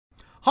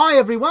Hi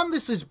everyone,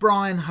 this is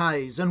Brian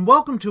Hayes and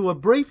welcome to a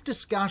brief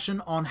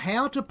discussion on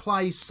how to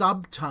play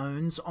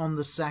subtones on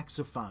the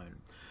saxophone.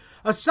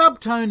 A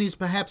subtone is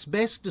perhaps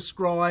best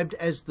described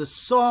as the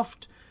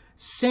soft,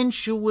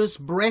 sensuous,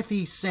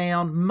 breathy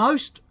sound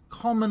most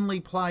commonly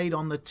played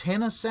on the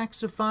tenor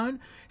saxophone.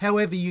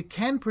 However, you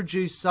can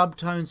produce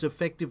subtones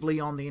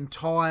effectively on the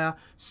entire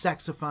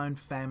saxophone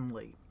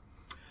family.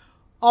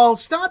 I'll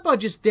start by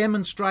just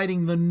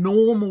demonstrating the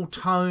normal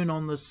tone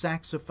on the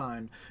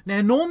saxophone.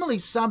 Now, normally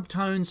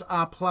subtones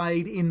are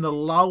played in the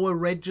lower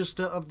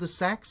register of the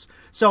sax,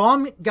 so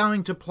I'm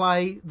going to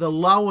play the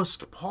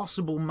lowest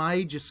possible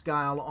major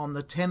scale on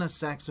the tenor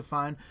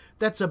saxophone.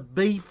 That's a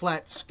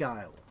B-flat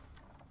scale.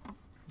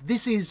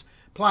 This is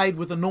played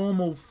with a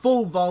normal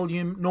full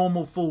volume,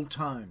 normal full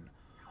tone.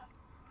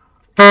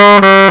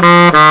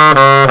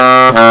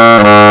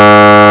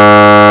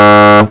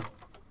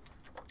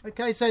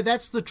 Okay, so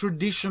that's the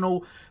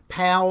traditional,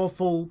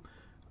 powerful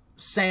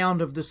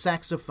sound of the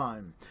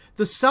saxophone.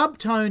 The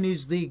subtone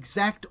is the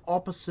exact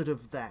opposite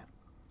of that.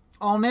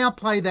 I'll now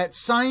play that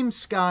same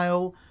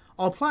scale.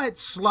 I'll play it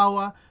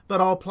slower,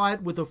 but I'll play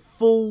it with a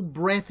full,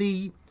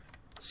 breathy,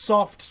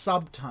 soft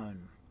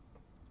subtone.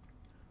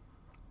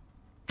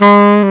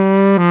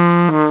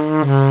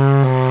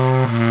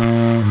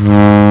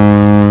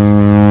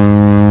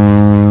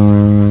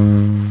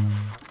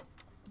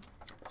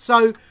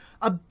 So,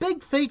 a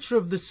big feature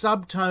of the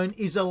subtone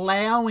is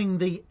allowing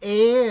the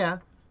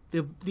air,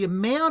 the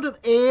amount of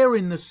air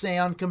in the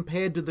sound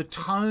compared to the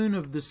tone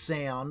of the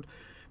sound,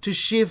 to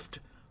shift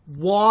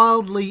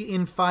wildly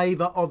in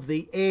favour of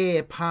the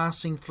air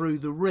passing through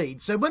the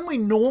reed. So when we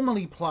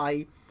normally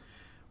play,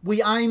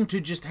 we aim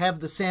to just have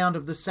the sound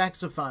of the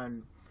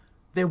saxophone.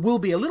 There will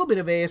be a little bit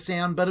of air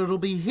sound, but it'll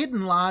be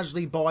hidden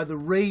largely by the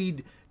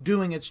reed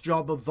doing its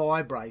job of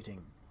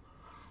vibrating.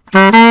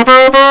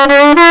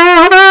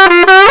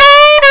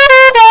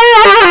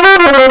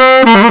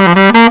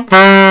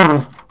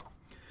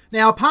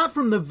 Now, apart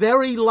from the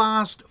very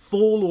last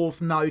fall-off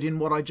note in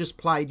what I just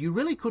played, you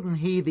really couldn't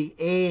hear the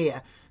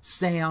air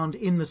sound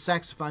in the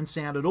saxophone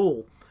sound at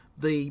all.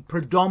 The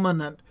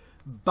predominant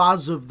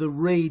buzz of the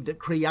reed that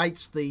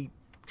creates the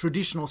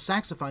traditional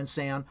saxophone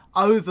sound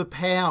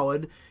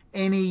overpowered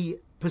any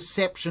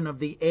perception of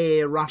the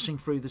air rushing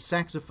through the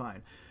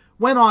saxophone.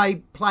 When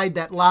I played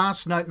that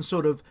last note and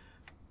sort of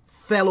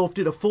fell off,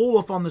 did a fall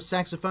off on the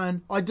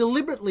saxophone, I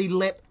deliberately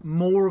let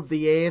more of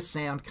the air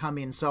sound come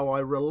in. So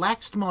I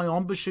relaxed my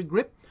embouchure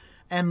grip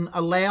and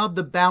allowed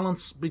the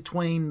balance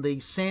between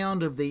the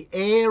sound of the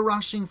air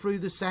rushing through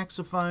the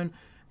saxophone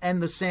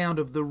and the sound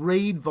of the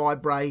reed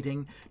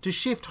vibrating to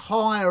shift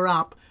higher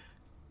up,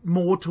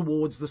 more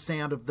towards the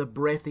sound of the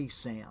breathy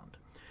sound.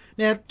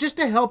 Now, just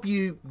to help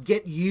you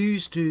get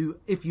used to,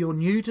 if you're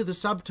new to the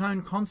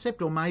subtone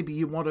concept, or maybe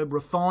you want to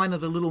refine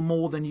it a little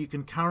more than you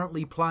can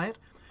currently play it,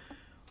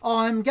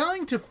 I'm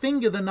going to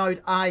finger the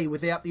note A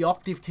without the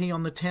octave key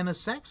on the tenor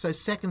sax, so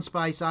second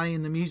space A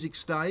in the music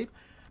stave,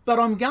 but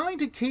I'm going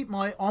to keep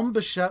my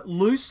embouchure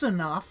loose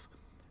enough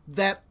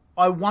that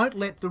I won't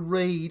let the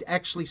reed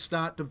actually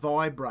start to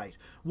vibrate.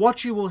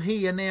 What you will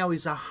hear now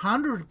is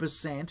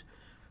 100%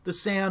 the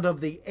sound of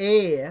the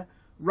air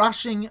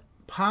rushing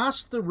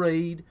past the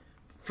reed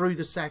through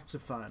the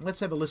saxophone.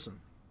 Let's have a listen.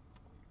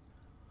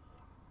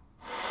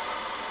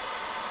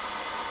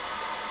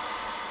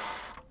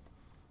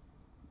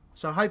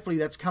 So hopefully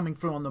that's coming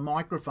through on the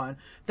microphone.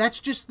 That's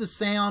just the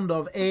sound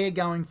of air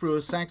going through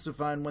a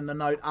saxophone when the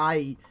note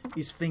A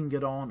is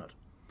fingered on it.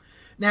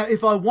 Now,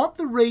 if I want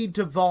the reed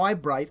to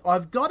vibrate,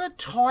 I've got to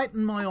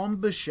tighten my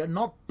embouchure,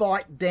 not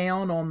bite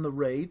down on the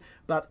reed,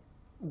 but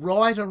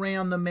right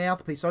around the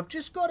mouthpiece. I've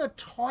just got to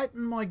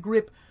tighten my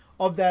grip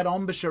of that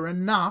embouchure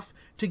enough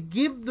to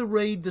give the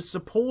reed the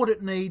support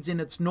it needs in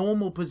its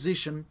normal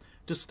position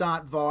to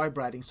start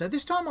vibrating. So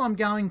this time I'm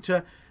going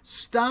to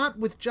start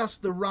with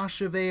just the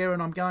rush of air,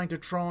 and I'm going to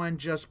try and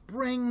just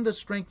bring the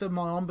strength of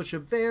my embouchure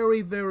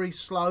very, very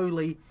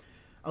slowly,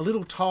 a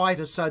little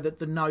tighter, so that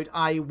the note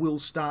A will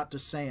start to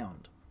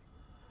sound.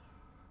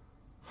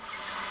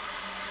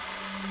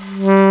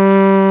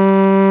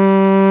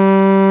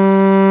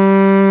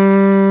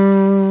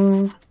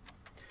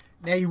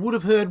 Now, you would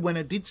have heard when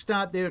it did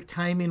start there, it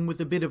came in with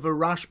a bit of a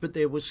rush, but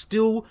there was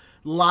still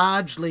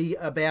largely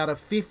about a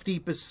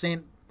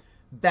 50%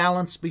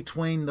 balance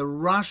between the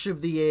rush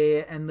of the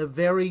air and the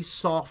very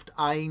soft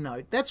A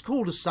note. That's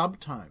called a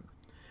subtone.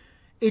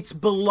 It's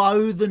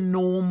below the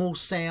normal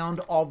sound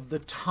of the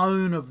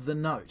tone of the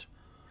note.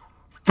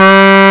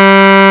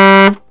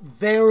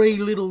 Very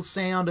little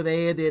sound of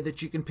air there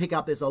that you can pick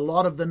up. There's a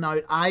lot of the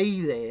note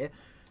A there.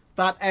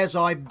 But as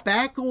I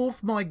back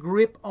off my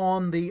grip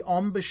on the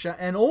embouchure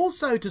and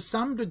also to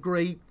some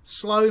degree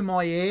slow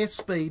my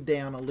airspeed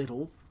down a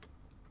little,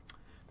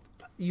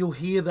 you'll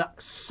hear the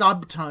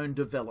subtone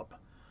develop.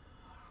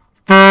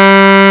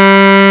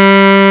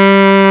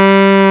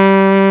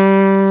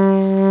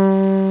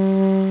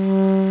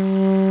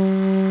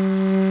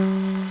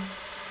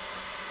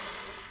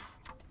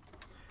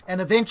 And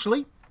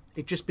eventually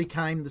it just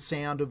became the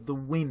sound of the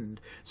wind.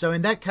 So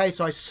in that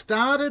case I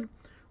started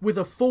with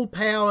a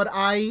full-powered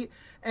A,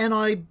 and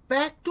I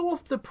backed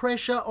off the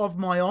pressure of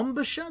my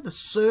embouchure, the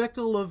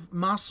circle of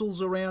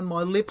muscles around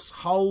my lips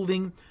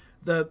holding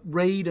the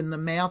reed and the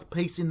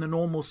mouthpiece in the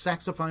normal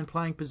saxophone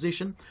playing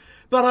position.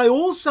 But I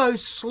also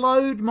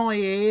slowed my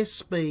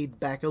airspeed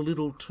back a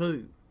little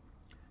too.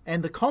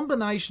 And the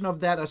combination of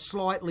that, a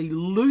slightly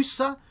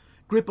looser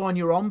grip on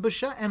your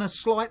embouchure and a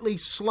slightly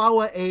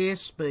slower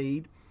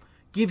airspeed,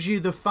 gives you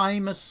the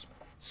famous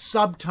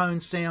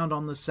subtone sound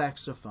on the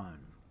saxophone.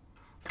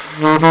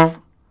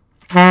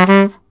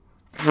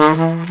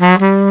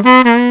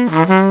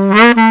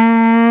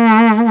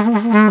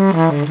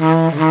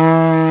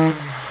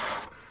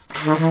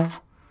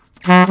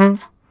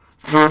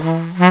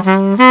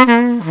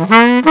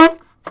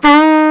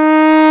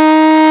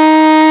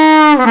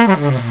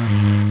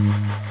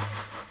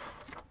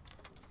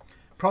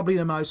 Probably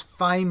the most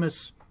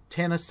famous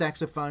tenor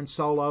saxophone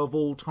solo of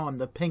all time,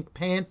 the Pink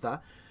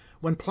Panther,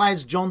 when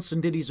Plas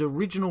Johnson did his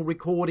original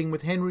recording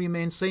with Henry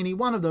Mancini.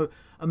 One of the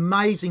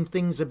amazing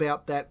things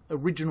about that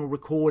original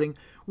recording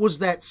was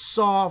that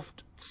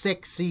soft,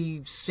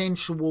 sexy,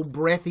 sensual,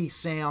 breathy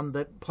sound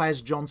that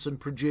Plas Johnson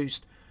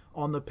produced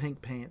on the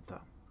Pink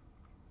Panther.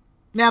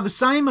 Now, the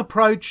same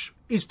approach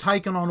is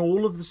taken on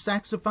all of the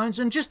saxophones,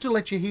 and just to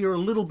let you hear a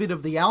little bit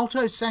of the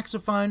alto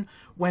saxophone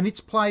when it's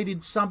played in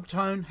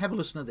subtone, have a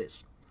listen to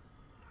this.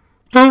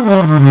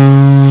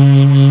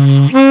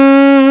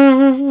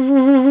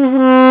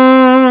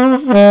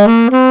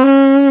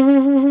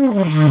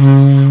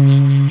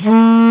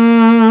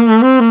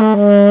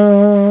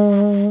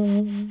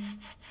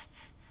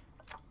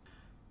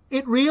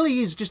 It really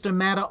is just a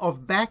matter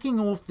of backing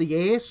off the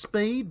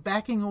airspeed,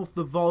 backing off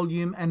the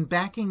volume, and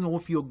backing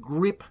off your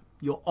grip,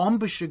 your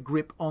embouchure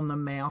grip on the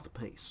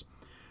mouthpiece.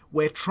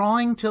 We're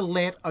trying to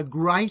let a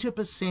greater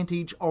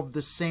percentage of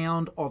the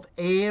sound of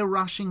air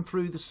rushing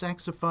through the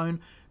saxophone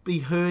be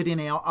heard in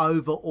our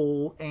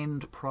overall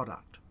end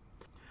product.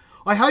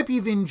 I hope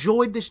you've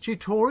enjoyed this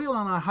tutorial,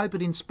 and I hope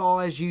it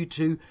inspires you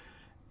to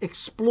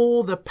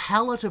explore the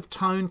palette of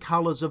tone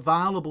colours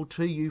available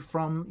to you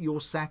from your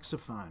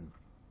saxophone.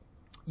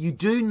 You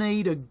do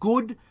need a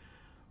good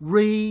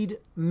reed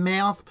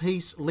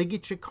mouthpiece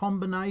ligature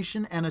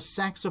combination and a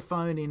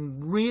saxophone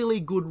in really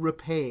good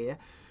repair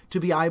to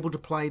be able to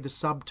play the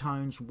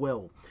subtones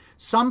well.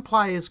 Some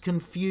players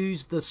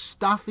confuse the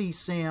stuffy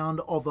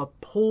sound of a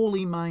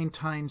poorly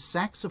maintained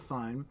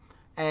saxophone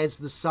as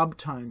the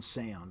subtone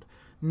sound.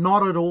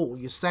 Not at all.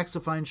 Your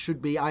saxophone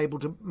should be able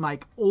to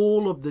make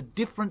all of the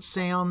different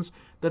sounds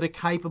that are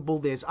capable.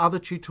 There's other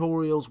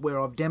tutorials where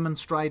I've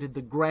demonstrated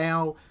the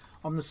growl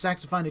on the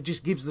saxophone. It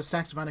just gives the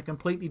saxophone a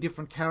completely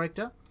different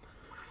character.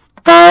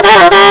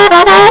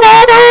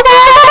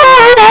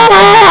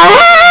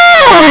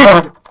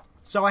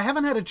 So I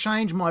haven't had to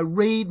change my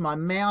reed, my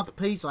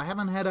mouthpiece. I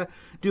haven't had to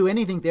do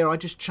anything there. I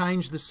just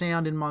changed the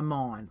sound in my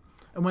mind.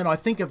 And when I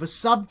think of a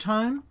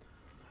subtone,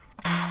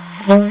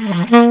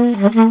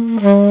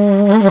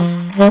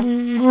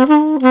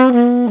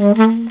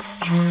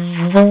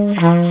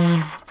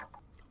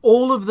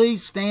 all of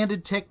these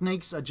standard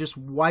techniques are just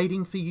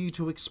waiting for you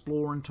to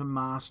explore and to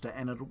master,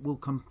 and it will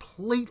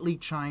completely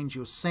change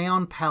your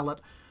sound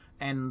palette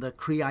and the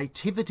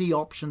creativity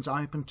options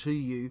open to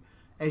you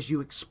as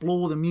you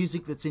explore the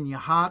music that's in your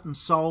heart and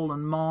soul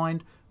and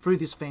mind through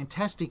this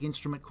fantastic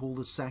instrument called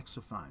the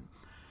saxophone.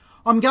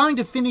 I'm going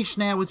to finish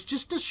now with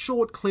just a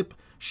short clip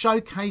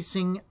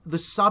showcasing the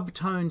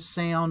subtone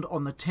sound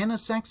on the tenor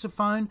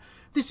saxophone.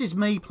 This is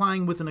me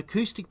playing with an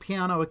acoustic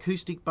piano,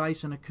 acoustic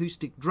bass and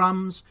acoustic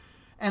drums,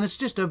 and it's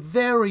just a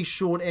very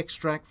short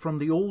extract from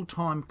the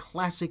all-time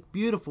classic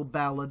beautiful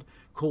ballad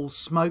called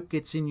Smoke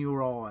Gets in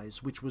Your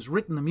Eyes, which was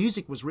written, the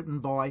music was written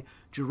by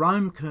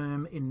Jerome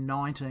Kern in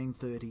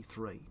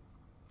 1933.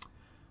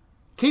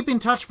 Keep in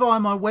touch via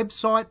my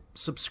website,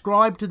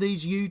 subscribe to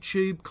these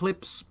YouTube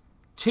clips,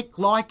 tick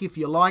like if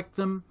you like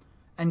them,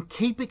 and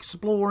keep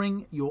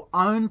exploring your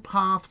own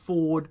path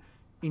forward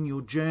in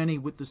your journey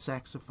with the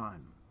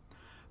saxophone.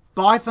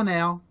 Bye for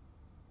now.